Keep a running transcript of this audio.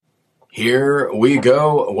Here we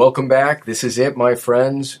go. Welcome back. This is it, my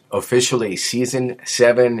friends. Officially, Season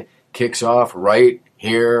 7 kicks off right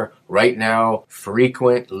here, right now.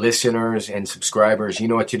 Frequent listeners and subscribers, you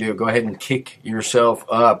know what to do. Go ahead and kick yourself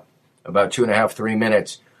up about 2.5, 3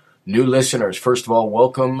 minutes. New listeners, first of all,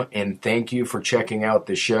 welcome and thank you for checking out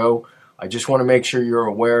the show. I just want to make sure you're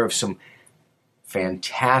aware of some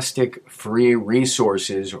fantastic free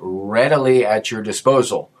resources readily at your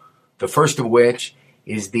disposal. The first of which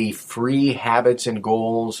is the free habits and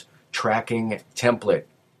goals tracking template.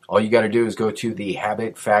 All you got to do is go to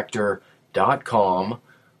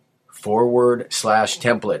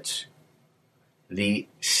thehabitfactor.com/templates. The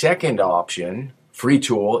second option, free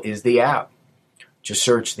tool, is the app. Just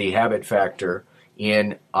search the Habit Factor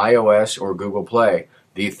in iOS or Google Play.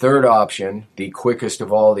 The third option, the quickest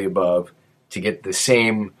of all the above, to get the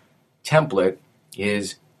same template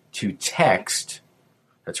is to text.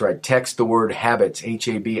 That's right, text the word habits,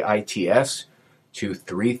 HABITS, to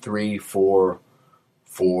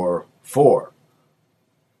 33444.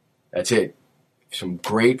 That's it. Some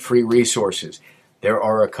great free resources. There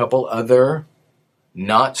are a couple other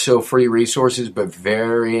not so free resources, but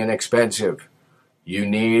very inexpensive. You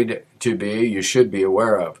should be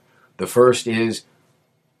aware of. The first is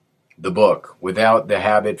the book. Without the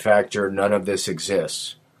Habit Factor, none of this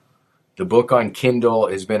exists. The book on Kindle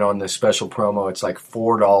has been on this special promo. It's like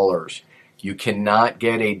 $4. You cannot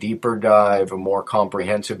get a deeper dive, a more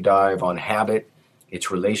comprehensive dive on habit,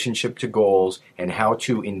 its relationship to goals, and how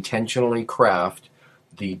to intentionally craft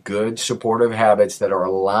the good supportive habits that are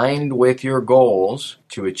aligned with your goals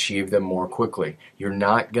to achieve them more quickly. You're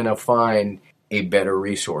not going to find a better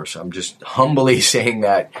resource. I'm just humbly saying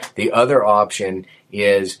that. The other option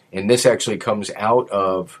is, and this actually comes out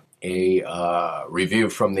of a review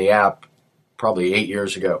from the app probably 8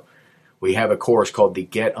 years ago. We have a course called the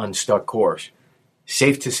Get Unstuck course.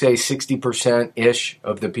 Safe to say 60%-ish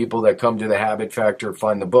of the people that come to the Habit Factor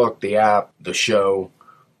find the book, the app, the show,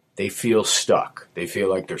 they feel stuck. They feel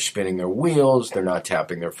like they're spinning their wheels, they're not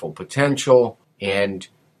tapping their full potential. And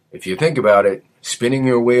if you think about it, spinning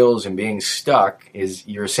your wheels and being stuck is,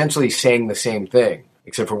 you're essentially saying the same thing.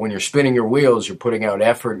 Except for when you're spinning your wheels, you're putting out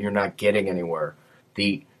effort and you're not getting anywhere.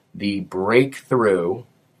 The breakthrough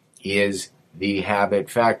is the Habit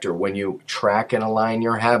Factor. When you track and align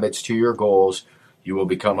your habits to your goals, you will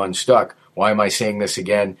become unstuck. Why am I saying this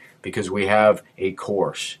again? Because we have a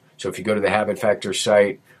course. So if you go to the Habit Factor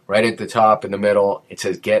site, right at the top in the middle, it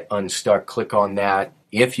says Get Unstuck. Click on that.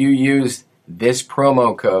 If you use this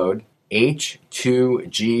promo code,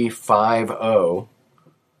 H2G50,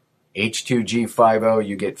 H2G50,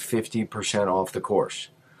 you get 50% off the course.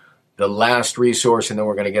 The last resource, and then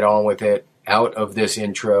we're going to get on with it, out of this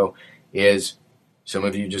intro, is some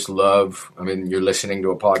of you just love, you're listening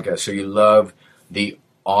to a podcast, so you love the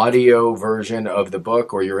audio version of the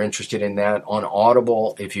book, or you're interested in that on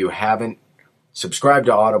Audible. If you haven't subscribed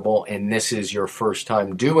to Audible and this is your first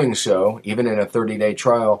time doing so, even in a 30-day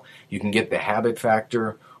trial, you can get the Habit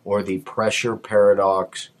Factor or the Pressure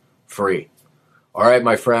Paradox free. All right,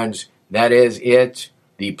 my friends, that is it.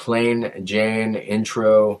 The Plain Jane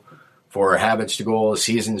intro for Habits to Goals,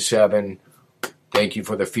 Season 7. Thank you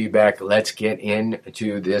for the feedback. Let's get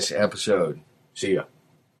into this episode. See ya.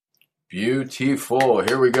 Beautiful.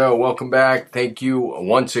 Here we go. Welcome back. Thank you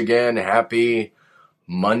once again. Happy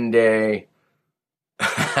Monday.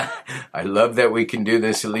 I love that we can do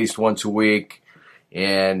this at least once a week.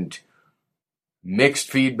 And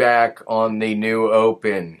mixed feedback on the new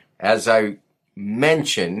Open. As I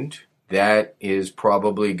mentioned, that is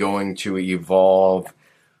probably going to evolve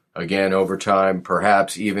again over time,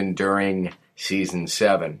 perhaps even during Season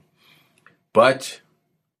 7. But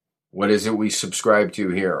what is it we subscribe to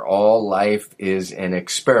here? All life is an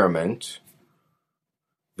experiment.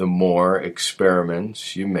 The more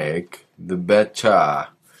experiments you make, the better.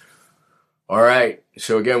 All right.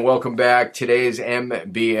 So again, welcome back. Today's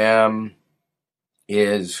MBM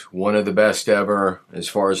is one of the best ever as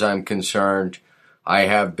far as I'm concerned. I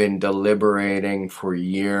have been deliberating for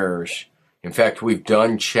years. In fact, we've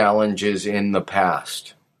done challenges in the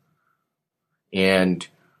past. And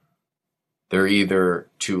they're either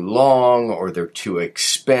too long or they're too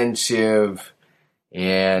expensive.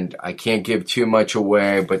 And I can't give too much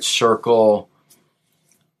away, but circle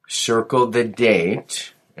the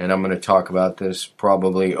date. And I'm going to talk about this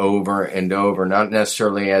probably over and over, not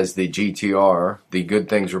necessarily as the GTR, the Good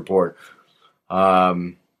Things Report. But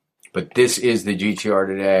this is the GTR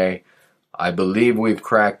today. I believe we've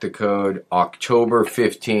cracked the code. October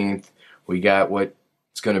 15th, we got what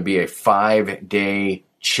it's going to be a 5-day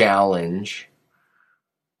challenge.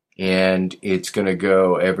 And it's going to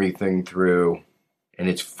go everything through and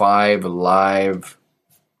it's 5 live,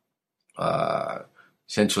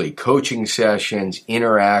 essentially coaching sessions,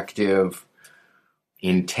 interactive,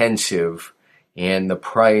 intensive, and the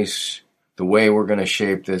price, the way we're going to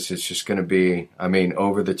shape this, it's just going to be,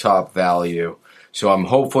 over the top value. So I'm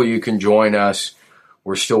hopeful you can join us.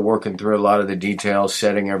 We're still working through a lot of the details,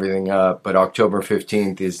 setting everything up, but October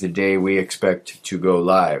 15th is the day we expect to go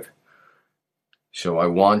live. So I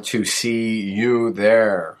want to see you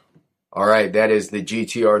there. All right, that is the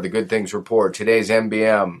GTR, the Good Things Report. Today's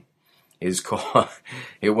MBM is called,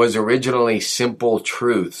 it was originally Simple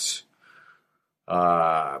Truths.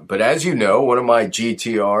 But as you know, one of my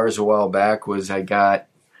GTRs a while back was I got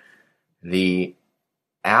the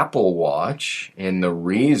Apple Watch, and the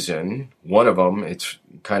reason, one of them, it's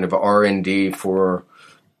kind of R&D for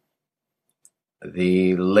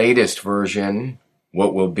the latest version,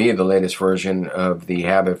 what will be the latest version of the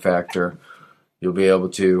Habit Factor. You'll be able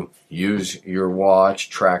to use your watch,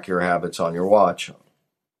 track your habits on your watch.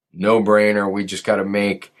 No brainer. We just got to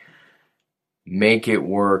make it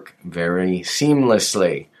work very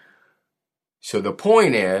seamlessly. So the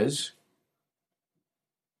point is,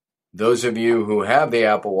 those of you who have the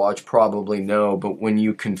Apple Watch probably know, but when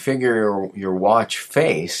you configure your watch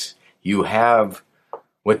face, you have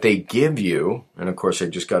what they give you. And of course, I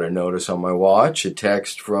just got a notice on my watch, a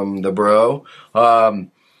text from the bro.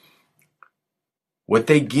 What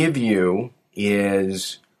they give you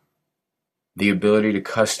is the ability to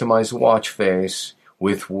customize the watch face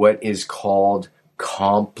with what is called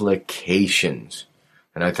complications.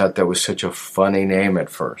 And I thought that was such a funny name at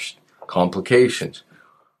first. Complications.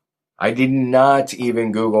 I did not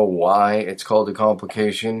even Google why it's called a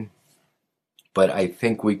complication, but I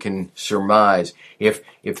think we can surmise. If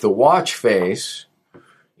the watch face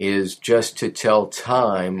is just to tell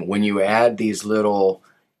time, when you add these little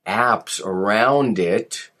apps around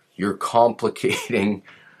it, you're complicating,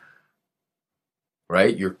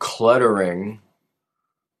 right? You're cluttering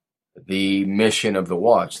the mission of the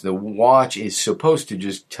watch. The watch is supposed to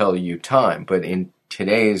just tell you time, but in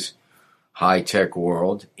today's high-tech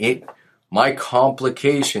world, my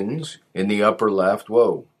complications in the upper left,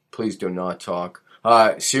 whoa, please do not talk.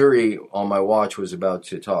 Siri on my watch was about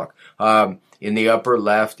to talk. In the upper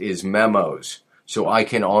left is memos. So I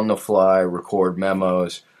can on the fly record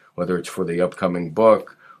memos, whether it's for the upcoming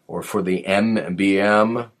book or for the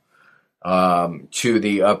MBM. To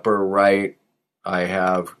the upper right, I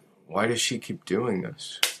have, why does she keep doing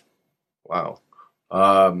this? Wow.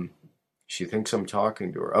 She thinks I'm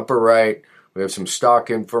talking to her. Upper right, we have some stock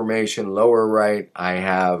information. Lower right, I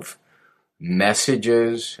have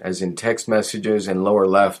messages, as in text messages, and lower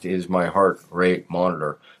left is my heart rate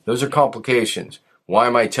monitor. Those are complications. Why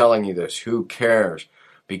am I telling you this? Who cares?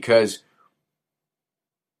 Because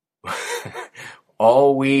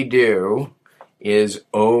all we do is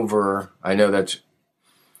I know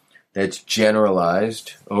that's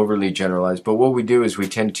generalized, overly generalized, but what we do is we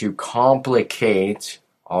tend to complicate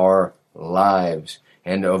our lives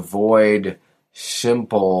and avoid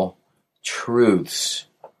simple truths.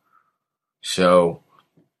 So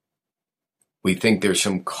we think there's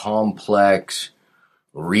some complex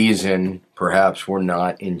reason perhaps we're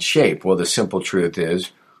not in shape. Well, the simple truth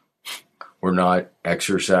is we're not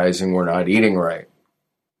exercising, we're not eating right.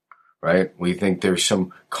 Right? We think there's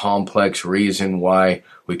some complex reason why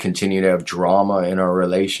we continue to have drama in our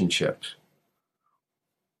relationships.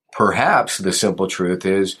 Perhaps the simple truth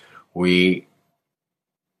is we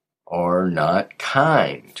are not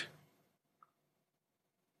kind.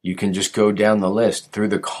 You can just go down the list through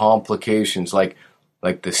the complications, like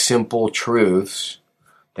the simple truths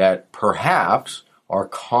that perhaps are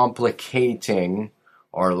complicating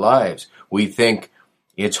our lives. We think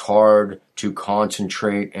it's hard to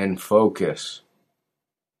concentrate and focus.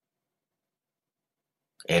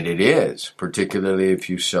 And it is, particularly if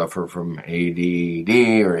you suffer from ADD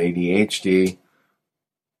or ADHD.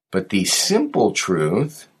 But the simple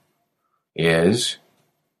truth is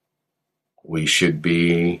we should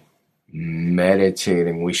be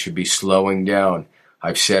meditating. We should be slowing down.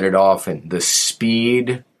 I've said it often. The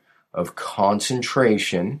speed of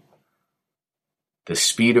concentration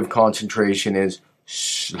is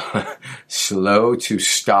slow to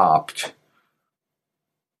stopped.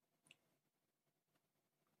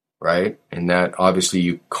 Right? And that obviously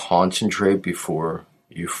you concentrate before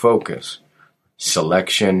you focus.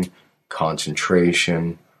 Selection,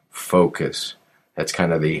 concentration, focus. That's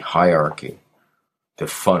kind of the hierarchy, the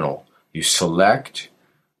funnel. You select,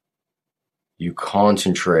 you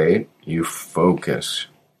concentrate, you focus.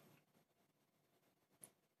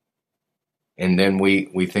 And then we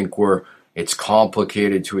think we're it's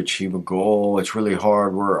complicated to achieve a goal. It's really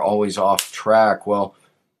hard. We're always off track. Well,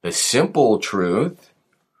 the simple truth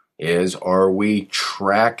is, are we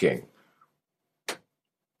tracking?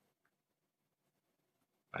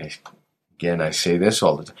 I say this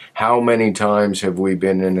all the time. How many times have we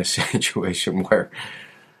been in a situation where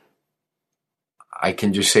I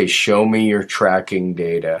can just say, show me your tracking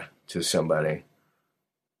data to somebody?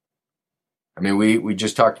 I mean, we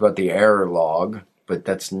just talked about the error log, but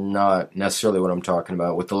that's not necessarily what I'm talking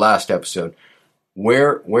about with the last episode.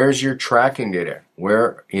 Where's your tracking data?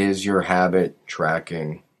 Where is your habit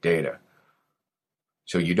tracking data?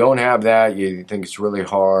 So you don't have that, you think it's really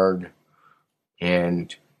hard,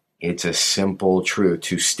 and it's a simple truth.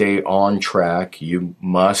 To stay on track, you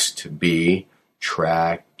must be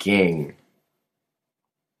tracking.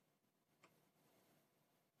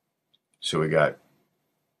 So we got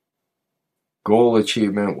goal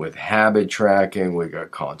achievement with habit tracking, we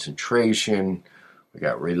got concentration, we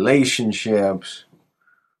got relationships,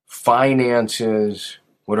 finances.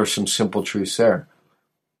 What are some simple truths there?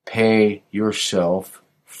 Pay yourself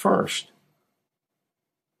first.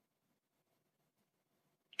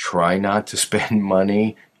 Try not to spend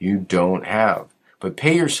money you don't have. But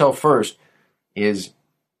pay yourself first is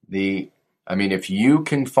if you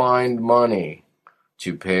can find money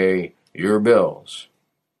to pay your bills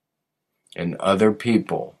and other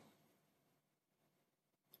people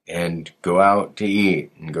and go out to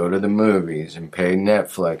eat and go to the movies and pay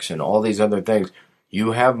Netflix and all these other things,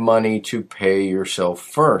 you have money to pay yourself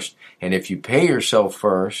first. And if you pay yourself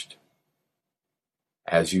first,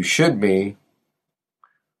 as you should be,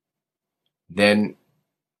 then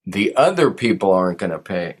the other people aren't going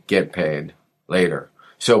to get paid later.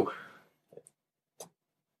 So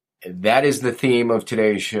that is the theme of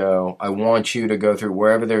today's show. I want you to go through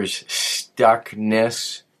wherever there's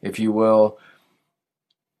stuckness, if you will.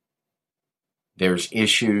 There's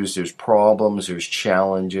issues, there's problems, there's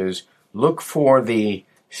challenges. Look for the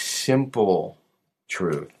simple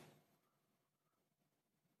truth.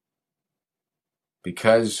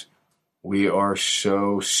 Because we are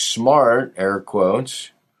so smart, air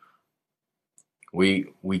quotes,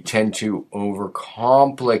 we tend to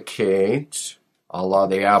overcomplicate, a la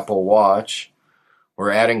the Apple Watch.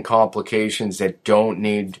 We're adding complications that don't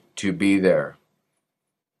need to be there.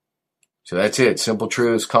 So that's it. Simple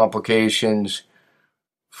truths, complications.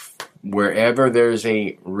 Wherever there's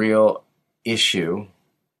a real issue,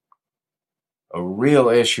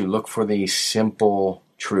 look for the simple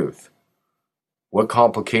truth. What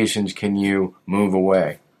complications can you move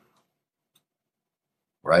away?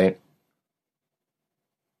 Right?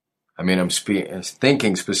 I mean, I'm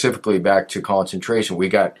thinking specifically back to concentration. We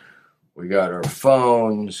got our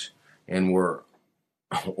phones and or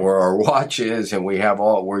our watches, and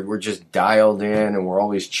we're just dialed in, and we're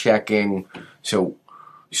always checking. So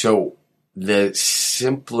the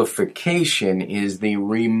simplification is the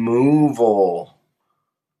removal.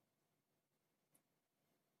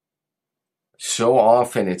 So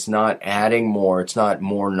often it's not adding more, it's not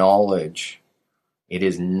more knowledge. It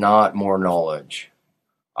is not more knowledge.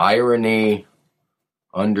 Irony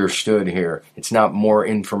understood here. It's not more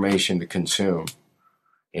information to consume.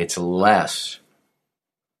 It's less.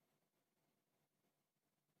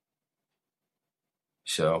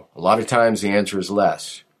 So a lot of times the answer is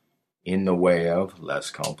less, in the way of less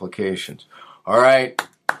complications. All right,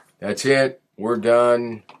 that's it. We're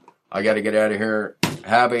done. I got to get out of here.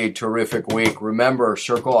 Have a terrific week. Remember,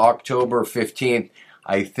 circle October 15th.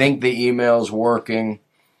 I think the email's working.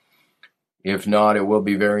 If not, it will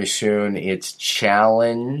be very soon. It's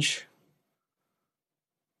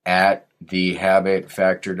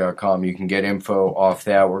challenge@thehabitfactor.com. You can get info off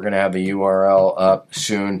that. We're going to have the URL up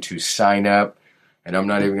soon to sign up. And I'm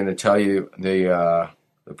not even going to tell you the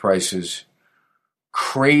price is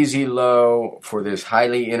crazy low for this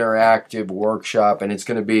highly interactive workshop. And it's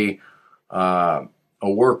going to be a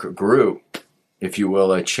work group, if you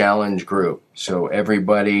will, a challenge group. So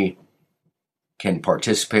everybody can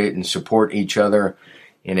participate and support each other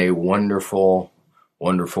in a wonderful,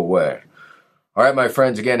 wonderful way. All right, my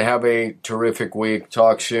friends, again, have a terrific week.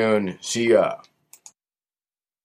 Talk soon. See ya.